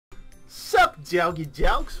up, Doggy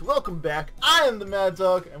Dogs? Welcome back. I am the Mad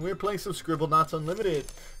Dog, and we're playing some Scribblenauts Unlimited.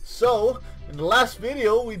 So, in the last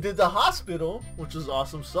video, we did the hospital, which was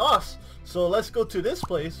awesome sauce. So let's go to this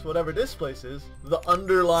place, whatever this place is, the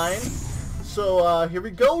Underline. So here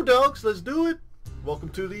we go, dogs. Let's do it. Welcome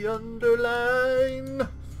to the Underline.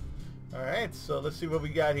 All right, so let's see what we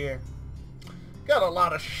got here. Got a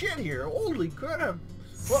lot of shit here. Holy crap!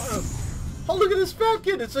 Wow. Oh, look at this fat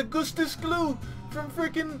kid. It's Augustus Glue from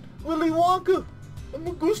freaking Willy Wonka. I'm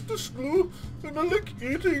Augustus Glue, and I like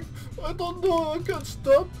eating. I don't know. I can't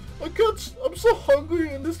stop. I'm so hungry,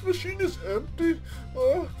 and this machine is empty.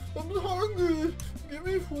 I'm hungry. Give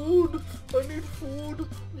me food. I need food.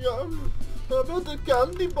 Yum. How about a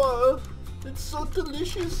candy bar? It's so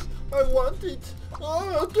delicious. I want it.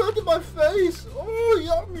 Oh, throw it in my face. Oh,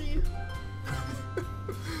 yummy.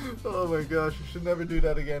 Oh my gosh, I should never do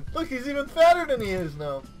that again. Look, he's even fatter than he is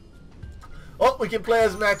now. Oh, we can play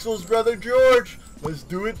as Maxwell's brother George. Let's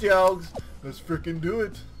do it, dogs. Let's freaking do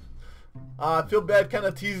it. I feel bad kind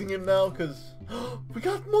of teasing him now because we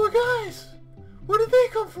got more guys. Where did they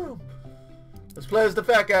come from? Let's play as the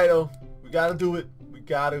fat guy though. We gotta do it. We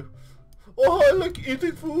gotta. Oh, I like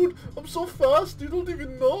eating food. I'm so fast. You don't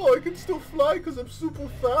even know. I can still fly because I'm super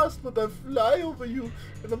fast, but I fly over you.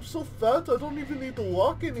 And I'm so fat, I don't even need to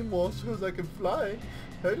walk anymore because I can fly.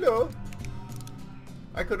 Hello.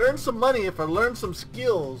 I could earn some money if I learned some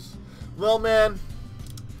skills. Well, man,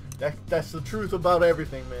 that's the truth about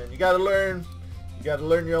everything, man. You gotta learn. You gotta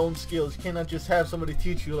learn your own skills. You cannot just have somebody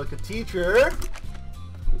teach you like a teacher.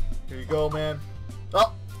 Here you go, man.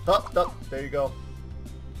 Oh, there you go.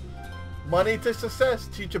 Money to success.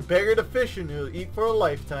 Teach a beggar to fish and he'll eat for a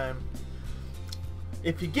lifetime.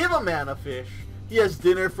 If you give a man a fish, he has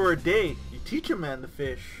dinner for a day. You teach a man to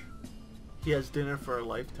fish, he has dinner for a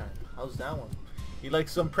lifetime. How's that one? You like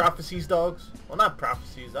some prophecies, dogs? Well, not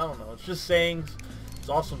prophecies. I don't know. It's just sayings. It's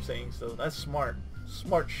awesome sayings, though. That's smart.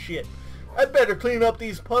 Smart shit. I'd better clean up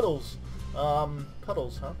these puddles.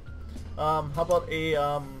 Puddles, huh? How about a,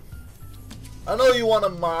 I know you want a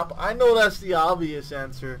mop. I know that's the obvious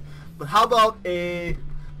answer. But how about a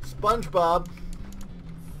SpongeBob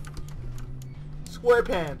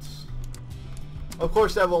SquarePants? Of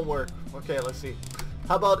course that won't work. Okay, let's see.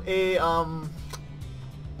 How about a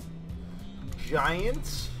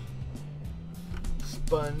giant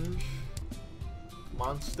sponge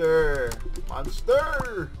monster?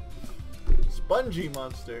 Spongy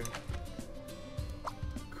monster.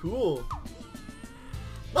 Cool.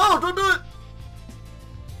 No, don't do it!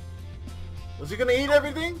 Was he gonna eat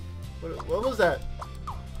everything? What was that?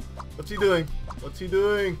 What's he doing? What's he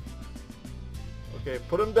doing? Okay,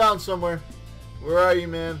 put him down somewhere. Where are you,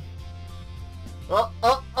 man? Oh!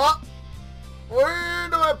 Where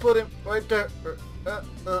do I put him? Right there.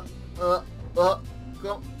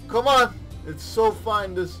 Come on. It's so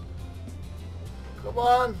fine, this. Come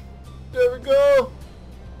on. There we go.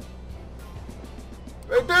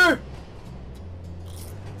 Right there.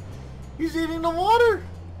 He's eating the water.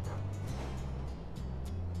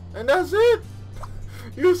 And that's it.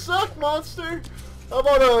 You suck, monster. How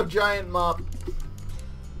about a giant mop?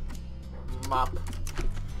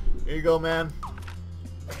 Here you go, man.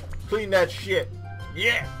 Clean that shit.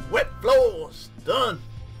 Yeah, wet floors. Done.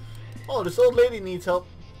 Oh, this old lady needs help.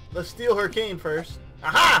 Let's steal her cane first.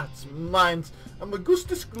 Aha! It's mine. I'm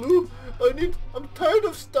Augustus Glue. I'm tired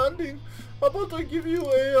of standing. How about I give you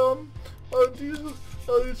how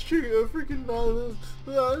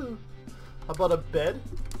about a bed?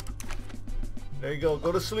 There you go.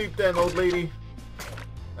 Go to sleep then, old lady.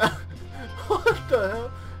 What the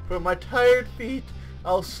hell? For my tired feet,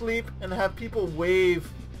 I'll sleep and have people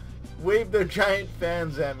wave their giant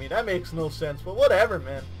fans at me. That makes no sense, but whatever,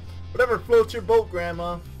 man. Whatever floats your boat,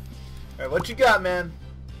 Grandma. Alright, what you got, man?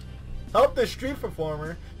 Help the street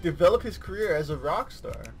performer develop his career as a rock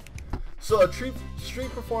star. So a street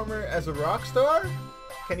performer as a rock star?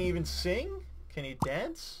 Can he even sing? Can he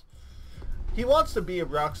dance? He wants to be a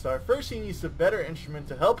rock star. First, he needs a better instrument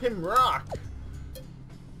to help him rock.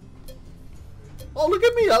 Oh, look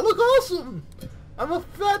at me. I look awesome. I'm a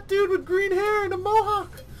fat dude with green hair and a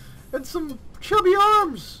mohawk and some chubby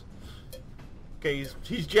arms. Okay,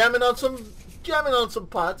 he's jamming on some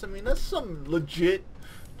pots. I mean, that's some legit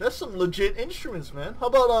instruments, man. How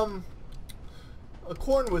about a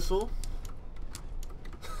corn whistle?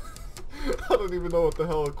 I don't even know what the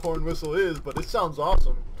hell a corn whistle is, but it sounds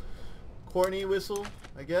awesome. Corny whistle,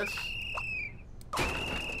 I guess.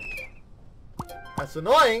 That's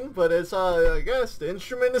annoying, but it's I guess the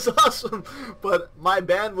instrument is awesome. But my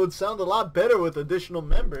band would sound a lot better with additional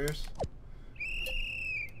members.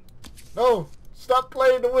 No, Stop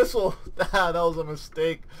playing the whistle. That was a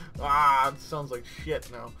mistake. It sounds like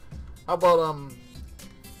shit now. How about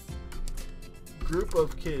group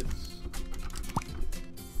of kids?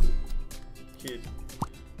 Kid.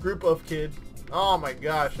 Group of kid. Oh my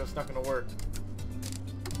gosh, that's not gonna work.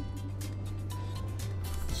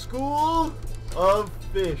 School of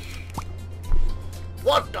fish.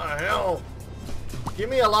 What the hell? Give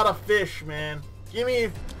me a lot of fish, man. Give me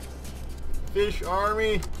fish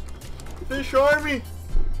army. Fish army.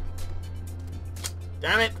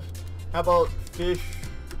 Damn it. How about fish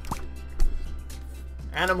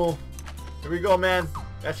animal? Here we go, man.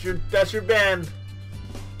 That's your band.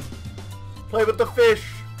 Play with the fish.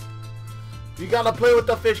 You gotta play with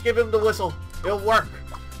the fish. Give him the whistle. It'll work.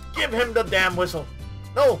 Give him the damn whistle.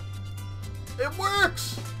 No. It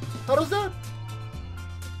works. How does that?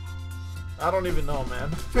 I don't even know, man.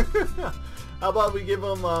 How about we give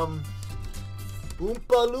him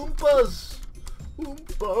Oompa Loompas?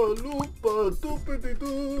 Oompa Loompa doopity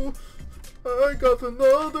doo. I got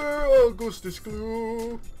another Augustus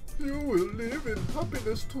clue. You will live in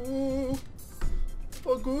happiness too.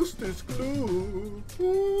 Augustus clue.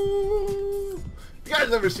 Ooh. You guys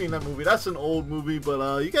never seen that movie? That's an old movie,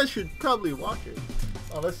 but you guys should probably watch it.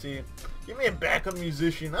 Oh, let's see. Give me a backup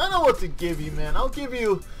musician. I know what to give you, man. I'll give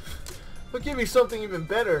you something even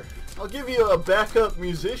better. I'll give you a backup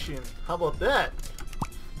musician. How about that?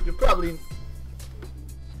 You probably.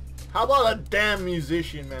 How about a damn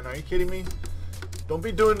musician, man? Are you kidding me? Don't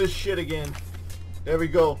be doing this shit again. There we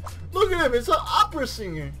go. Look at him. It's an opera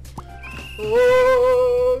singer.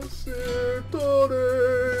 Oh,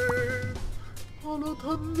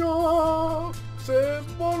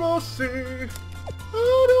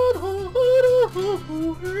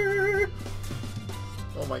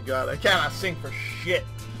 oh my god, I cannot sing for shit.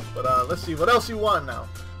 But let's see, what else you want now?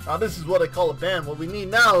 Now this is what I call a band. What we need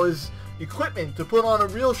now is equipment to put on a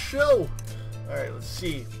real show. Alright, let's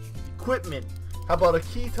see. Equipment. How about a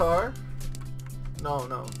guitar? No.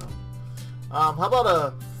 How about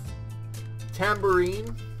a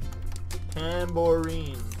tambourine?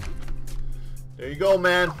 Tambourine. There you go,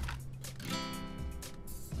 man.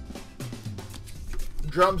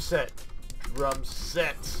 Drum set. Drum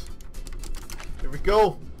set. Here we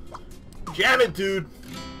go. Jam it, dude.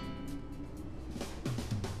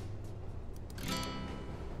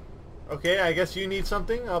 Okay, I guess you need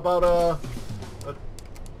something. How about a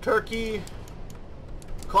turkey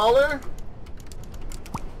collar?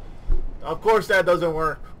 Of course that doesn't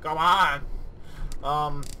work. Come on.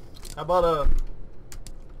 How about a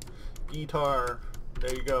guitar?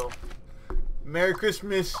 There you go. Merry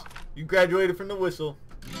Christmas. You graduated from the whistle.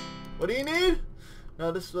 What do you need?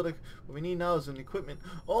 No, this is what we need now is an equipment.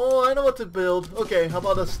 Oh, I know what to build. Okay, how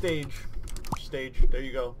about a stage? Stage. There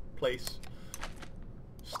you go. Place.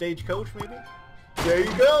 Stagecoach, maybe? There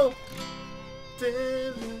you go.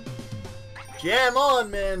 Jam on,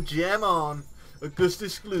 man. Jam on.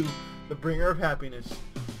 Augustus Glue, the bringer of happiness.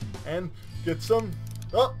 And get some...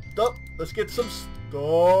 Oh, let's get some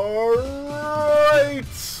starlights.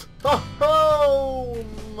 Oh,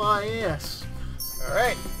 my ass.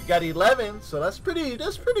 Alright, you got 11, so that's pretty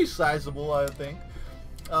sizable, I think.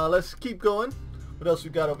 Let's keep going. What else we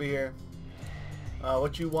got over here?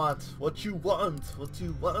 What you want? What you want? What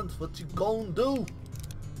you want? What you gonna do?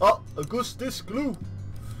 Oh, Augustus Glue.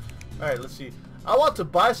 Alright, let's see. I want to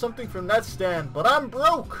buy something from that stand, but I'm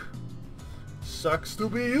broke. Sucks to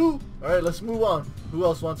be you. Alright, let's move on. Who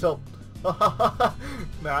else wants help? Nah,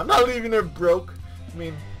 I'm not leaving her broke. I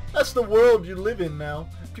mean, that's the world you live in now.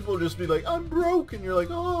 People just be like, I'm broke, and you're like,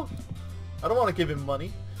 oh, I don't want to give him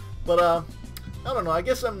money. But, I don't know, I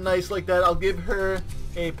guess I'm nice like that. I'll give her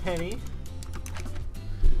a penny.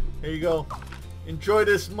 Here you go. Enjoy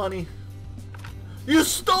this money. You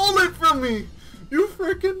stole it from me! You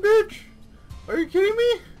freaking bitch! Are you kidding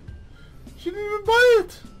me? She didn't even buy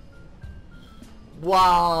it!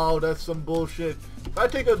 Wow, that's some bullshit. If I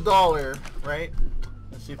take $1, right?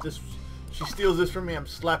 Let's see if she steals this from me, I'm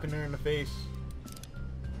slapping her in the face.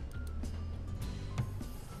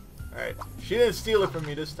 Alright, she didn't steal it from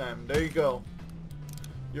me this time. There you go.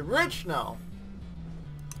 You're rich now.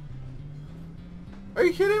 Are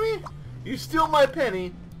you kidding me? You steal my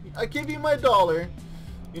penny, I give you my $1.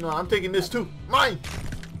 You know, I'm taking this too. Mine!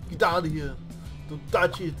 Get out of here. Don't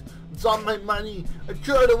touch it. It's all my money. I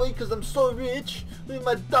throw it away because I'm so rich. With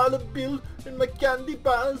my dollar bill and my candy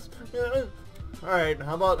bars. Alright,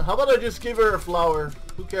 how about I just give her a flower?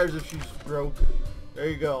 Who cares if she's broke? There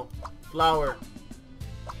you go. Flower.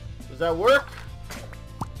 Does that work?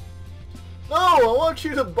 No, I want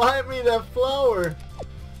you to buy me that flower.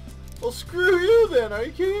 Well, screw you then. Are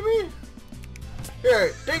you kidding me?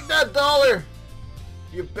 Here, take that $1.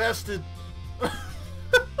 You bastard.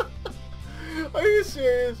 Are you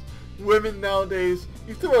serious? Women nowadays,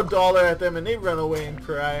 you throw $1 at them and they run away and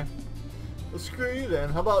cry. Well, screw you then.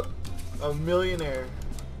 How about a millionaire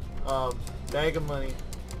bag of money?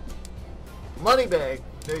 Money bag.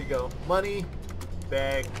 There you go. Money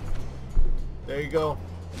bag. There you go.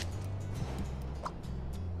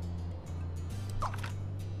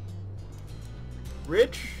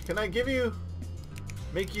 Rich? Can I give you...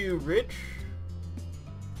 make you rich?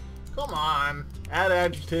 Come on. Add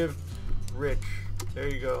adjective. Rich. There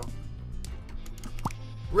you go.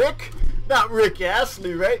 Rick? Not Rick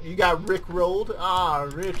Astley, right? You got Rick rolled. Ah,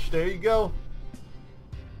 rich. There you go.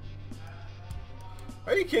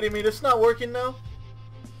 Are you kidding me? This is not working now?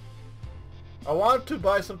 I want to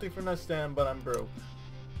buy something from that stand, but I'm broke.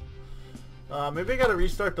 Maybe I gotta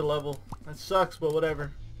restart the level. That sucks, but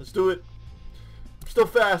whatever. Let's do it. I'm still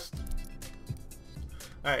fast.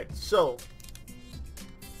 Alright, so...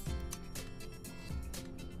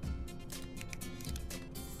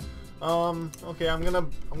 okay, I'm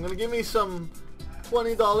gonna give me some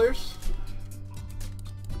 $20.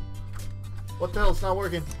 What the hell? It's not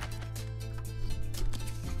working.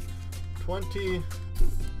 20.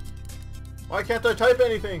 Why can't I type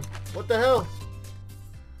anything? What the hell?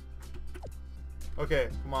 Okay,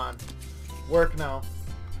 come on. Work now.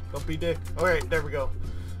 Don't be dick. Alright, there we go.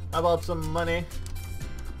 How about some money?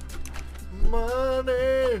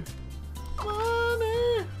 Money!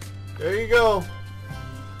 Money! There you go.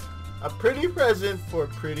 A pretty present for a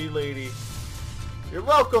pretty lady. You're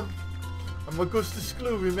welcome. I'm Augustus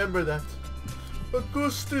Glue, remember that.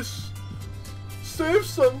 Augustus! Save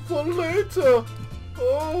some for later!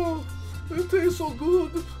 Oh, it tastes so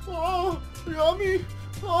good! Oh, yummy!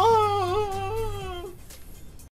 Oh!